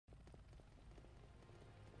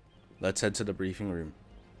Let's head to the briefing room.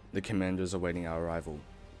 The commander's awaiting our arrival.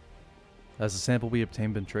 Has the sample we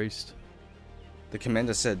obtained been traced? The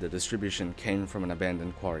commander said the distribution came from an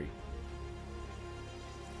abandoned quarry.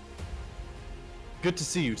 Good to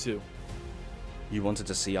see you two. You wanted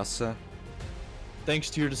to see us, sir? Thanks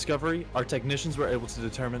to your discovery, our technicians were able to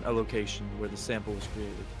determine a location where the sample was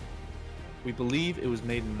created. We believe it was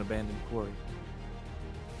made in an abandoned quarry.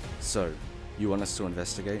 So, you want us to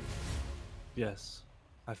investigate? Yes.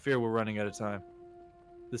 I fear we're running out of time.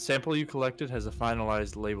 The sample you collected has a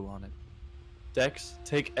finalized label on it. Dex,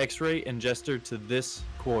 take X-Ray and Jester to this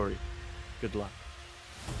quarry. Good luck.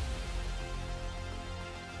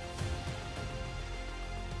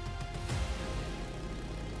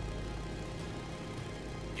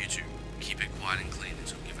 You two, keep it quiet and clean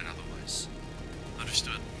until given otherwise.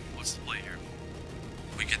 Understood. What's the play here?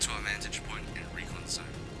 We get to our vantage point and recon zone.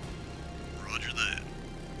 Roger that.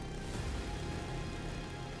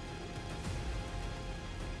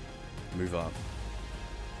 Move up.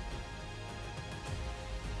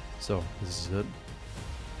 So, this is it?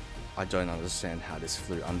 I don't understand how this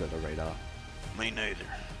flew under the radar. Me neither.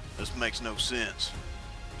 This makes no sense.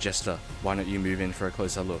 Jester, why don't you move in for a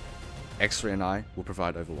closer look? X-Ray and I will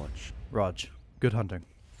provide overwatch. Raj, good hunting.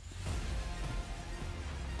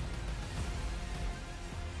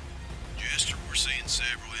 Jester, we're seeing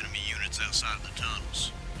several enemy units outside of the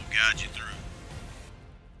tunnels. We'll guide you through.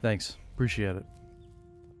 Thanks, appreciate it.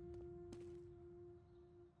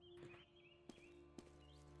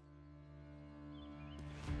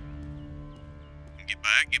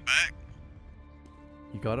 Get back.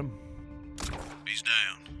 You got him? He's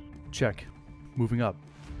down. Check. Moving up.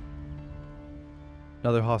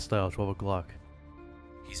 Another hostile, 12 o'clock.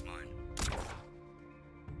 He's mine.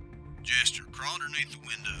 Jester, crawl underneath the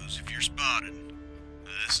windows if you're spotted.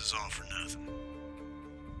 This is all for nothing.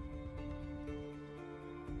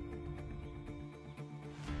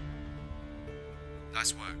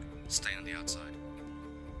 Nice work. Stay on the outside.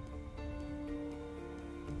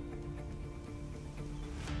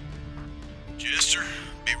 Jester,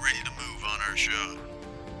 be ready to move on our shot.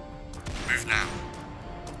 Move now.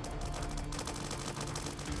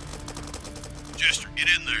 Jester, get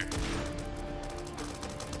in there.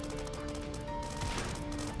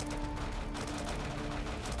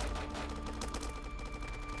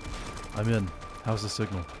 I'm in. How's the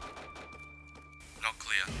signal? Not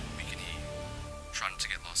clear. We can hear you. Try not to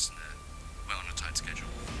get lost in there. We're on a tight schedule.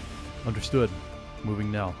 Understood.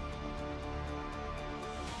 Moving now.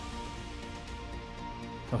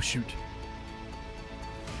 Oh shoot.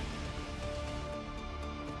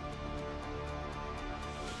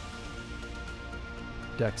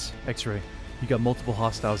 Dex, X-Ray. You got multiple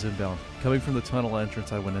hostiles inbound, coming from the tunnel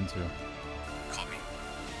entrance I went into. Copy.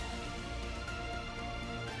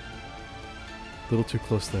 Little too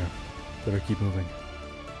close there. Better keep moving.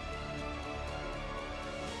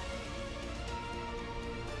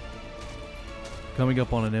 Coming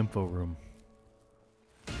up on an info room.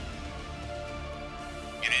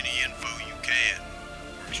 Get any info you can.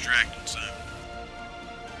 We're extracting soon.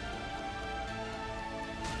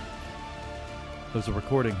 There's a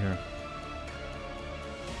recording here.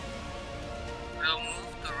 We'll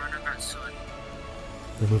move to Runagard soon.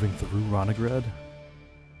 They're moving through Ronograd?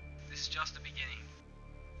 This is just the beginning.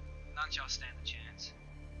 None shall stand a chance.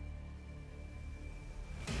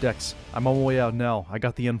 Dex, I'm on my way out now. I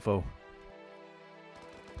got the info.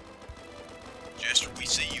 Jester, we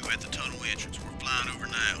see you at the tunnel entrance. We're flying over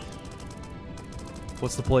now.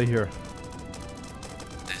 What's the play here?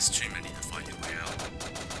 There's too many to fight your way out.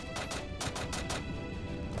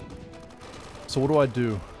 So what do I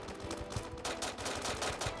do?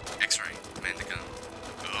 X-Ray, man the gun.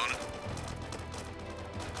 On it.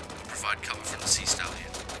 Provide cover from the Sea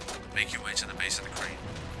Stallion. Make your way to the base of the crane.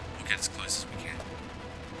 We'll get as close as we can.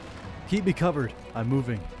 Keep me covered. I'm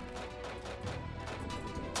moving.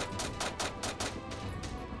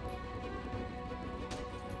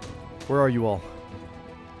 Where are you all?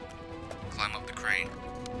 Climb up the crane.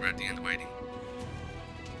 We're at the end waiting.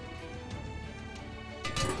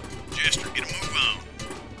 Jester, get a move on.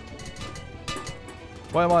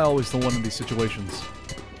 Why am I always the one in these situations?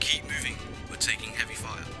 Keep moving. We're taking heavy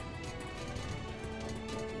fire.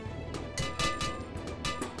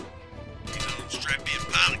 You know, strap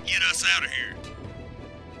in, pilot. Get us out of here.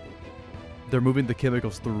 They're moving the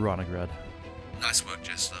chemicals through Ronograd. Nice work,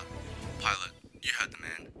 Jester. Pilot, you heard the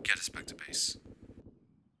man. Get us back to base.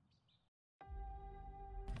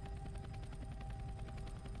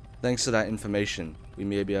 Thanks to that information, we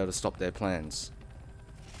may be able to stop their plans.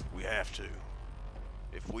 We have to.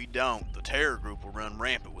 If we don't, the terror group will run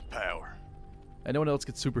rampant with power. Anyone else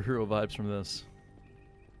get superhero vibes from this?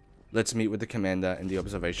 Let's meet with the commander in the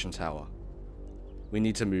observation tower. We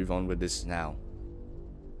need to move on with this now.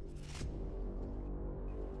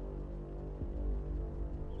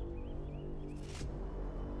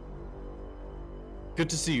 Good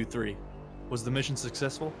to see you three. Was the mission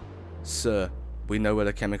successful? Sir, we know where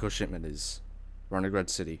the chemical shipment is. Ronograd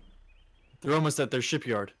City. They're almost at their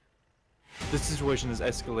shipyard. This situation has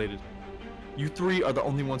escalated. You three are the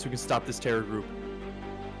only ones who can stop this terror group.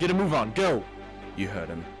 Get a move on, go! You heard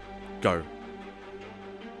him. Go.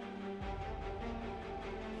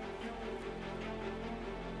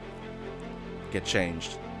 Get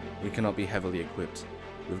changed. We cannot be heavily equipped.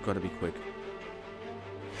 We've got to be quick.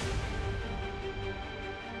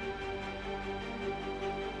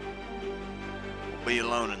 Be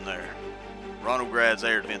alone in there. Ronograd's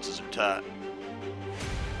air defenses are tight.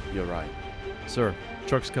 You're right. Sir,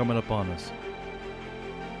 truck's coming up on us.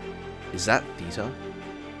 Is that Theta?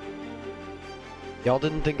 Y'all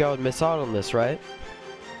didn't think I would miss out on this, right?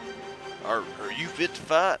 Are you fit to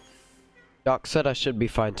fight? Doc said I should be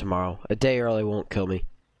fine tomorrow. A day early won't kill me.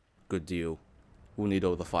 Good deal. We'll need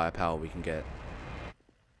all the firepower we can get.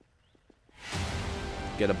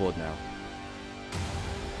 Get aboard now.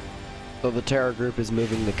 So the terror group is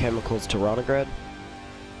moving the chemicals to Ronograd?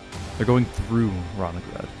 They're going through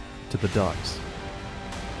Ronograd to the docks.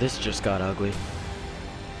 This just got ugly.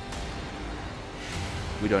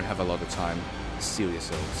 We don't have a lot of time. Seal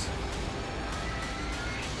yourselves.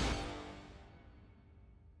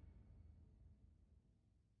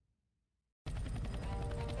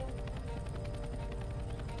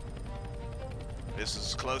 This is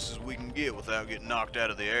as close as we can get without getting knocked out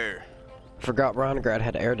of the air. Forgot Ronograd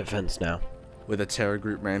had air defense now. With a terror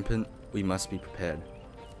group rampant, we must be prepared.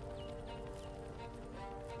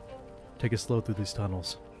 Take it slow through these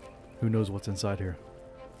tunnels. Who knows what's inside here?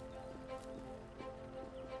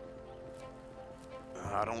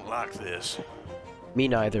 I don't like this. Me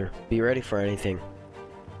neither. Be ready for anything.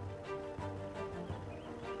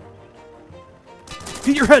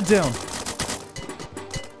 Get your head down!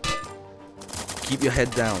 Keep your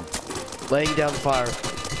head down. Laying down fire.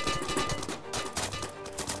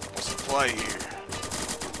 What's the play here?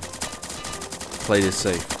 Play this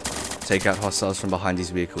safe. Take out hostiles from behind these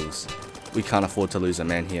vehicles. We can't afford to lose a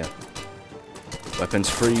man here. Weapons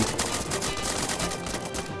free.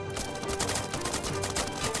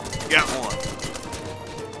 Got one.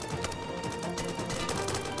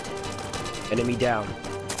 Enemy down.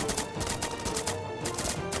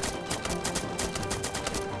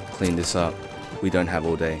 Clean this up. We don't have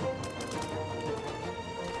all day.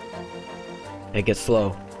 Take it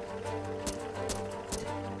slow.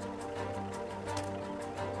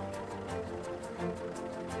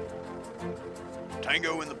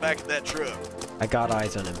 Tango in the back of that truck. I got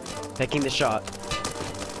eyes on him. Taking the shot.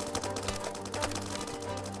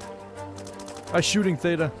 I'm shooting,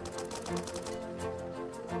 Theta.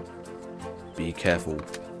 Be careful.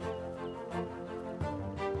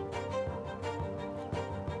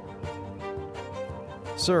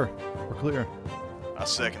 Sir, we're clear. I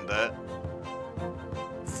second that.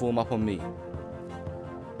 Form up on me.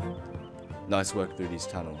 Nice work through these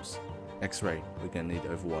tunnels. X-ray, we're gonna need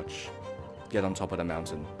Overwatch. Get on top of the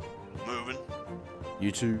mountain. Moving.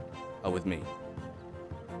 You two are with me.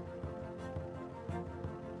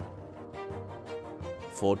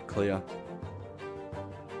 Ford clear.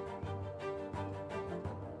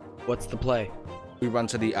 What's the play? We run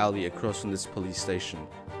to the alley across from this police station.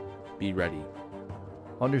 Be ready.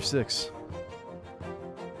 On your 6.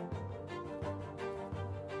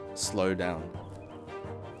 Slow down.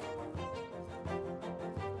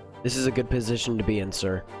 This is a good position to be in,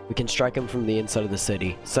 sir. We can strike him from the inside of the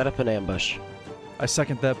city. Set up an ambush. I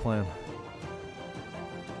second that plan.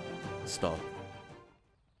 Stop.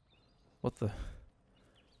 What the...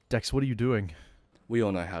 Dex, what are you doing? We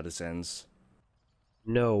all know how this ends.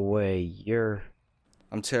 No way, you're...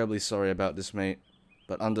 I'm terribly sorry about this, mate,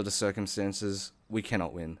 but under the circumstances, we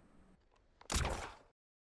cannot win. What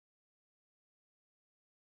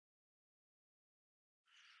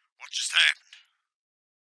just happened?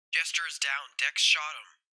 Jester is down. Dex shot him.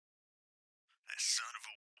 That son of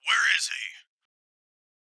a... Where is he?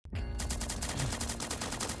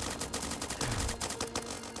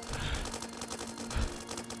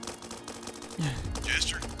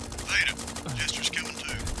 Jester? Theta. Jester's coming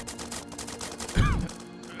too.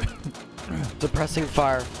 Suppressing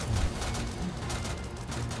fire.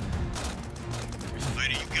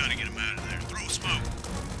 Theta, you gotta get him out of there. Throw a smoke.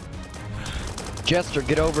 Jester,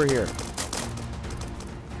 get over here.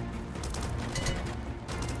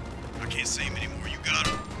 I can't see him anymore. You got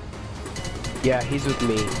him. Yeah, he's with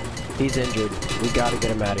me. He's injured. We gotta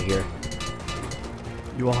get him out of here.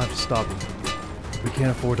 You all have to stop him. We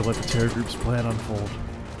can't afford to let the terror group's plan unfold.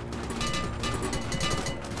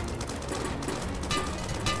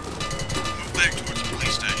 Move back towards the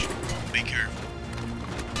police station. Be careful.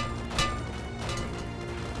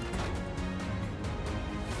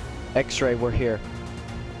 X-ray, we're here.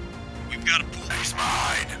 We've got to pull. He's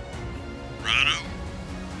mine. Rhino.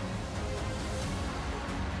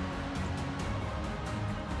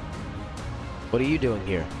 What are you doing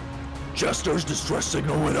here? Jester's distress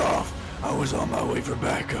signal went off. I was on my way for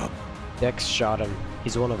backup. Dex shot him.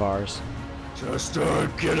 He's one of ours.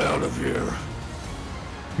 Jester, get out of here.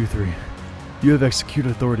 You three, you have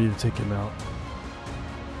executed authority to take him out.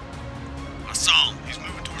 I saw him. He's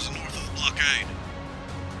moving towards the north of the blockade.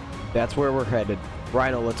 That's where we're headed.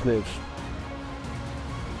 Rhino, let's move.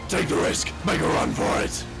 Take the risk. Make a run for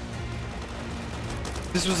it.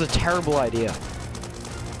 This was a terrible idea.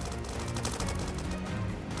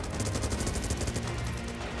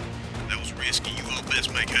 That was risky. You all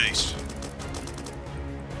best make haste.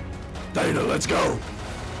 Data, let's go.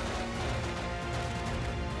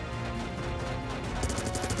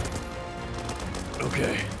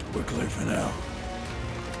 Okay, we're clear for now.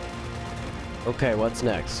 Okay, what's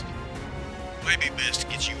next? Maybe best to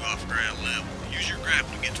get you off ground level. Use your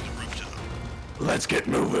grapple to get to the rooftop. Let's get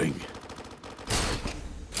moving.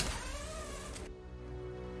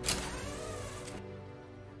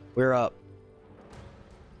 We're up.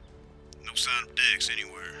 No sign of Dex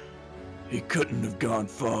anywhere. He couldn't have gone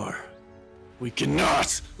far. We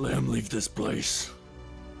cannot let him leave this place.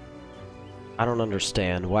 I don't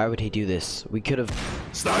understand. Why would he do this? We could have...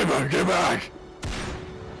 Sniper, get back!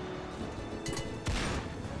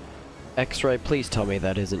 X-ray, please tell me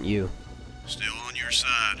that isn't you. Still on your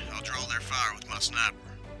side. I'll draw their fire with my sniper.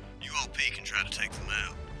 You all peek and try to take them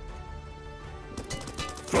out.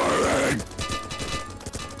 Firing!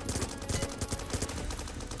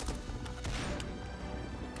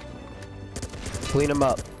 Clean him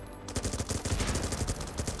up.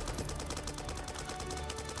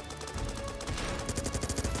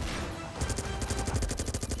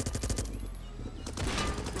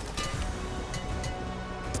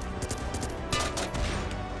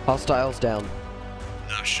 Hostiles down.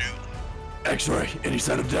 Not shooting. X-ray, any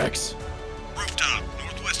sign of Dex? Rooftop,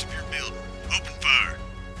 northwest of your building. Open fire.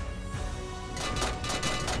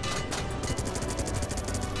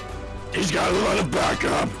 He's got a lot of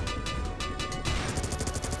backup.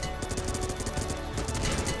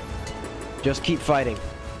 Just keep fighting.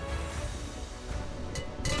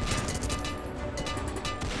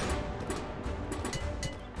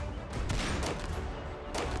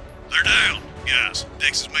 They're down. Guys,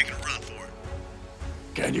 Dex is making a run for it.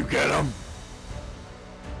 Can you get him?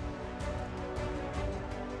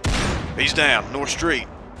 He's down, North Street.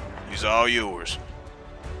 He's all yours.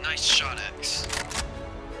 Nice shot, X.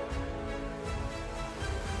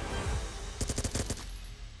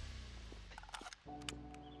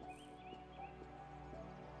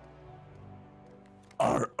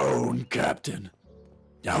 Our own captain.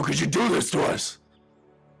 How could you do this to us?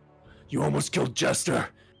 You almost killed Jester.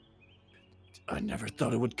 I never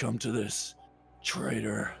thought it would come to this.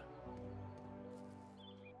 Traitor.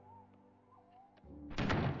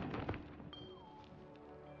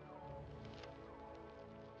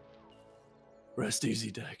 Rest easy,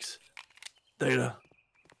 Dex. Theta.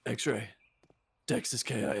 X-ray. Dex is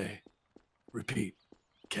KIA. Repeat.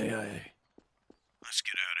 KIA. Let's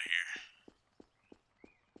get out of here.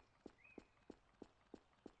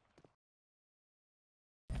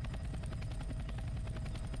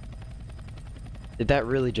 Did that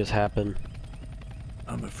really just happen?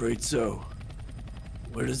 I'm afraid so.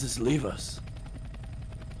 Where does this leave us?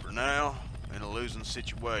 For now, in a losing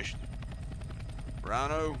situation.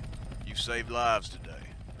 Rhino, you saved lives today.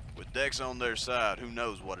 With Dex on their side, who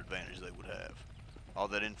knows what advantage they would have. All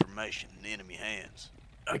that information in enemy hands.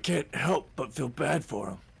 I can't help but feel bad for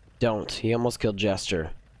him. Don't. He almost killed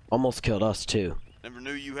Jester. Almost killed us too. Never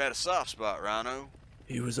knew you had a soft spot, Rhino.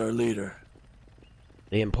 He was our leader.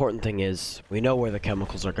 The important thing is, we know where the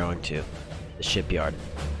chemicals are going to. The shipyard.